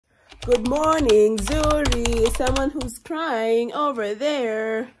Good morning, Zuri. Someone who's crying over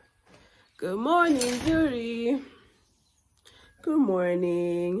there. Good morning, Zuri. Good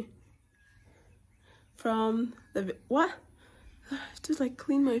morning. From the what? I have to like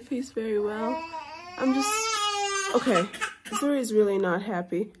clean my face very well. I'm just okay. Zuri is really not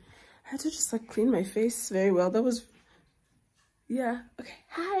happy. I had to just like clean my face very well. That was yeah. Okay.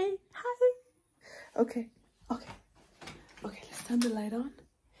 Hi. Okay. Let's turn the light on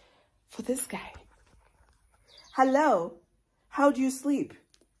for this guy. Hello. How do you sleep?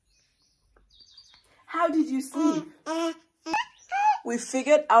 How did you sleep? We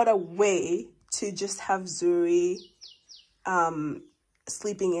figured out a way to just have Zuri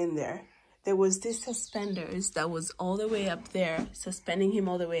sleeping in there. There was this suspenders that was all the way up there, suspending him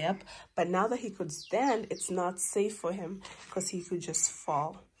all the way up. But now that he could stand, it's not safe for him because he could just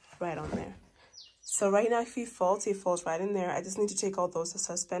fall right on there. So right now, if he falls right in there. I just need to take all those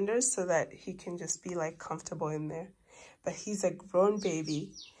suspenders so that he can just be like comfortable in there. But he's a grown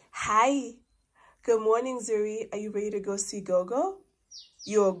baby. Hi. Good morning, Zuri. Are you ready to go see Gogo?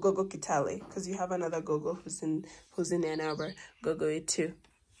 You're Gogo Kitale because you have another Gogo who's in Ann Arbor. Gogo it too.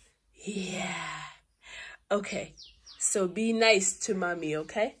 Yeah. Okay. So be nice to mommy,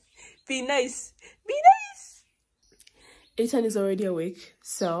 okay? Be nice. Be nice. Ethan is already awake.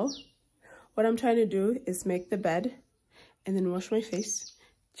 So what I'm trying to do is make the bed and then wash my face,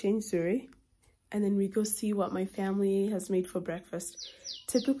 change Zuri, and then we go see what my family has made for breakfast.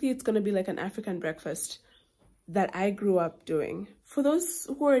 Typically, it's going to be like an African breakfast that I grew up doing. For those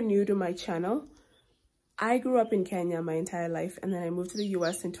who are new to my channel, I grew up in Kenya my entire life, and then I moved to the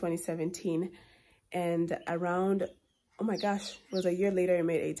US in 2017. And around, oh my gosh, it was a year later I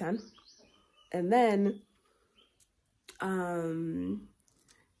made Eitan. And then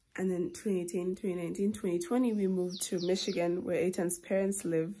 2018, 2019, 2020, we moved to Michigan where Eitan's parents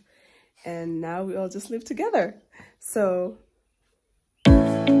live. And now we all just live together. So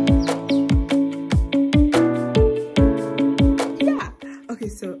yeah. Okay,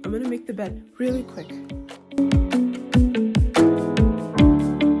 so I'm gonna make the bed really quick.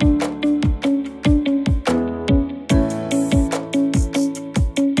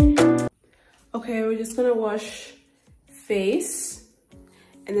 Okay, we're just gonna wash face.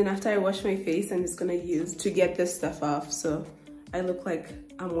 And then after I wash my face, I'm just gonna use to get this stuff off so I look like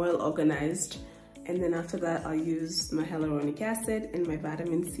I'm well organized. And then after that, I'll use my hyaluronic acid and my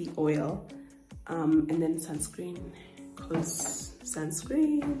vitamin C oil. And then sunscreen, cause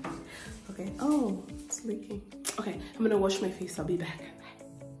sunscreen. Okay, oh, it's leaking. Okay, I'm gonna wash my face, I'll be back.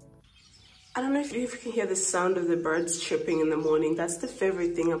 I don't know if you can hear the sound of the birds chirping in the morning. That's the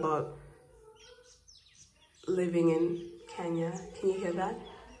favorite thing about living in Kenya. Can you hear that?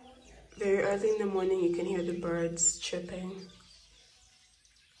 Very early in the morning, you can hear the birds chirping.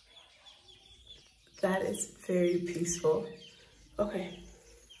 That is very peaceful. Okay.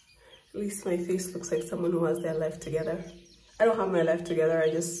 At least my face looks like someone who has their life together. I don't have my life together. I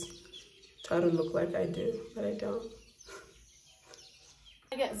just try to look like I do, but I don't.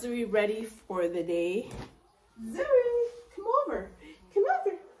 I got Zuri ready for the day. Zuri, come over. Come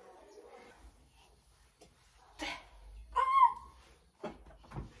over.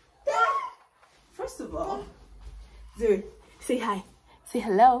 First of all, Zuri, say hi. Say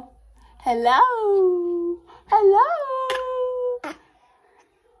hello. Hello. Hello.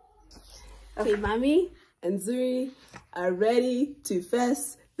 Okay, Mommy and Zuri are ready to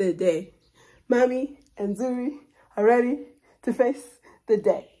face the day. Mommy and Zuri are ready to face the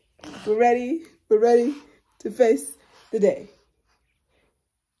day. We're ready to face the day.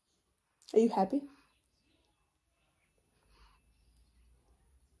 Are you happy?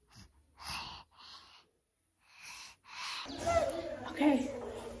 Okay.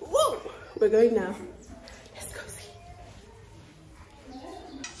 Woo! We're going now. Let's go see.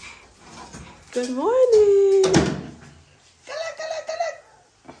 Good morning.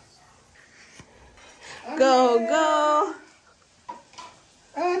 Go, go.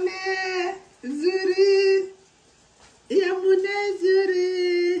 Ole, Zuri. Yamune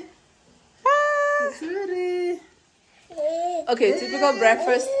Zuri. Zuri. Okay, typical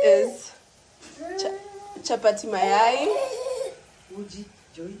breakfast is chapati mayai. Uji,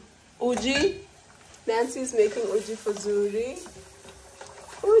 Joy. Uji. Nancy's making uji for Zuri.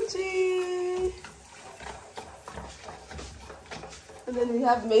 Uji. And then we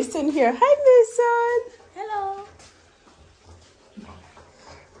have Mason here. Hi, Mason. Hello.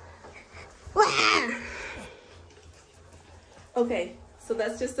 Okay, so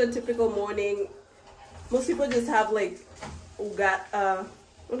that's just a typical morning. Most people just have like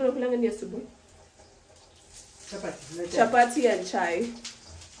chapati and chai.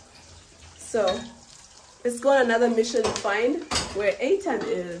 So let's go on another mission to find where Eitan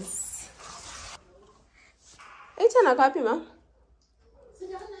is. Eitan, I'm happy, ma.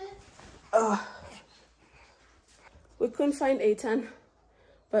 Oh. We couldn't find Eitan,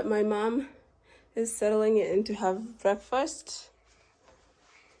 but my mom is settling it in to have breakfast.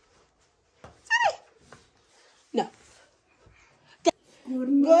 No. Good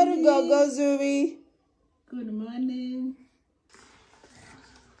morning. Go, Zuri. Good morning.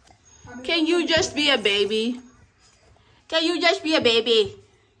 Can you just be a baby? Can you just be a baby?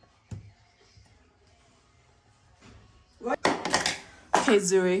 What? Okay,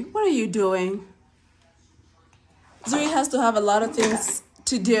 Zuri, what are you doing? Zuri has to have a lot of things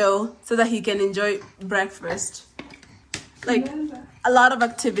to do so that he can enjoy breakfast. Like, a lot of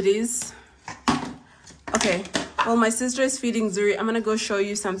activities. Okay, while my sister is feeding Zuri, I'm gonna go show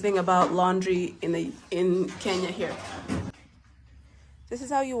you something about laundry in Kenya here. This is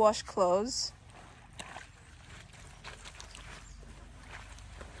how you wash clothes.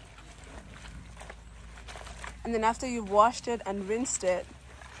 And then after you've washed it and rinsed it,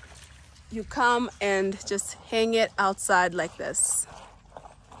 you come and just hang it outside like this.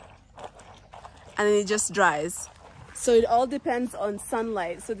 And then it just dries. So it all depends on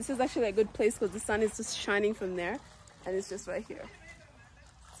sunlight. So this is actually a good place because the sun is just shining from there and it's just right here.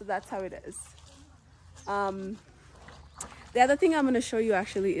 So that's how it is. The other thing I'm going to show you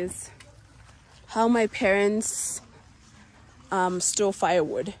actually is how my parents store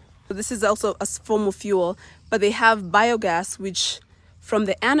firewood. So this is also a form of fuel, but they have biogas, which from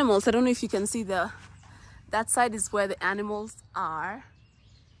the animals, I don't know if you can see that side is where the animals are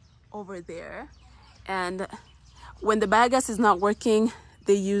over there. And when the biogas is not working,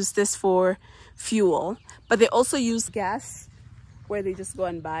 they use this for fuel, but they also use gas where they just go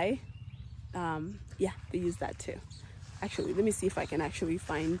and buy. Yeah, they use that too. Actually, let me see if I can actually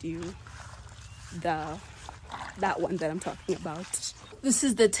find you that one that I'm talking about. This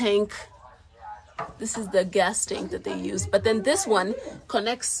is the tank. This is the gas tank that they use. But then this one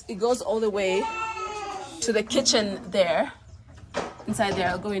connects, it goes all the way to the kitchen there. Inside there,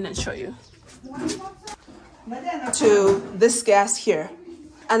 I'll go in and show you. To this gas here.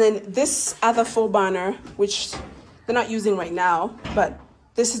 And then this other 4-burner, which they're not using right now, but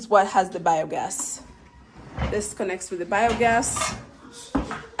this is what has the biogas. This connects with the biogas.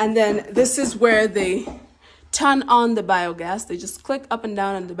 And then this is where they turn on the biogas. They just click up and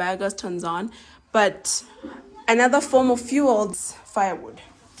down and the biogas turns on. But another form of fuel is firewood.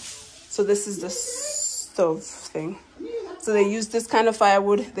 So this is the stove thing. So they use this kind of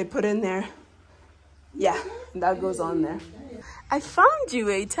firewood. They put in there. Yeah, and that goes on there. I found you,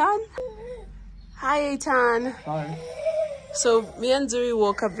 Eitan. Hi, Eitan. Hi. So me and Zuri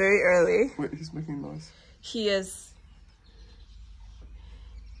woke up very early. Wait, he's making noise. He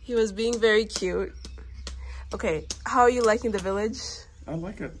was being very cute. Okay, how are you liking the village? I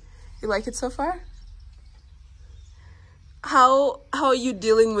like it. You like it so far? How are you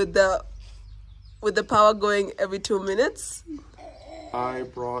dealing with the power going every 2 minutes? I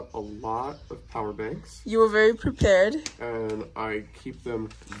brought a lot of power banks. You were very prepared. And I keep them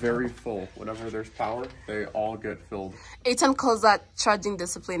very full. Whenever there's power, they all get filled. Eitan calls that charging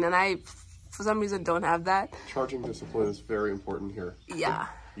discipline, and I, for some reason, don't have that. Charging discipline is very important here. Yeah.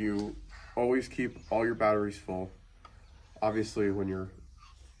 You always keep all your batteries full. Obviously, when you're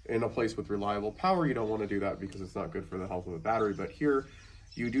in a place with reliable power, you don't want to do that because it's not good for the health of the battery. But here,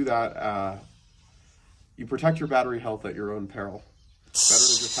 you do that. You protect your battery health at your own peril. Better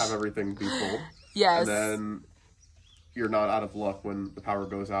to just have everything be full. Yes. And then you're not out of luck when the power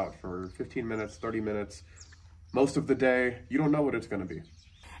goes out for 15 minutes, 30 minutes. Most of the day, you don't know what it's going to be.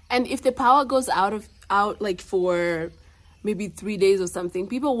 And if the power goes out like for maybe 3 days or something,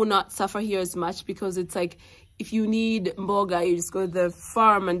 people will not suffer here as much because it's like if you need mboga, you just go to the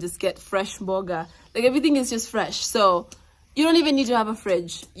farm and just get fresh mboga. Like everything is just fresh. So you don't even need to have a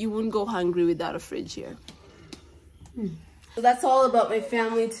fridge. You wouldn't go hungry without a fridge here. So that's all about my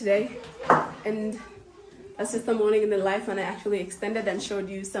family today. And that's just the morning in the life, and I actually extended and showed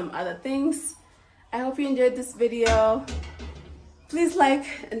you some other things. I hope you enjoyed this video. Please like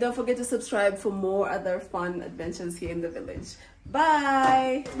and don't forget to subscribe for more other fun adventures here in the village.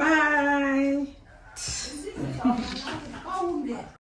 Bye! Bye.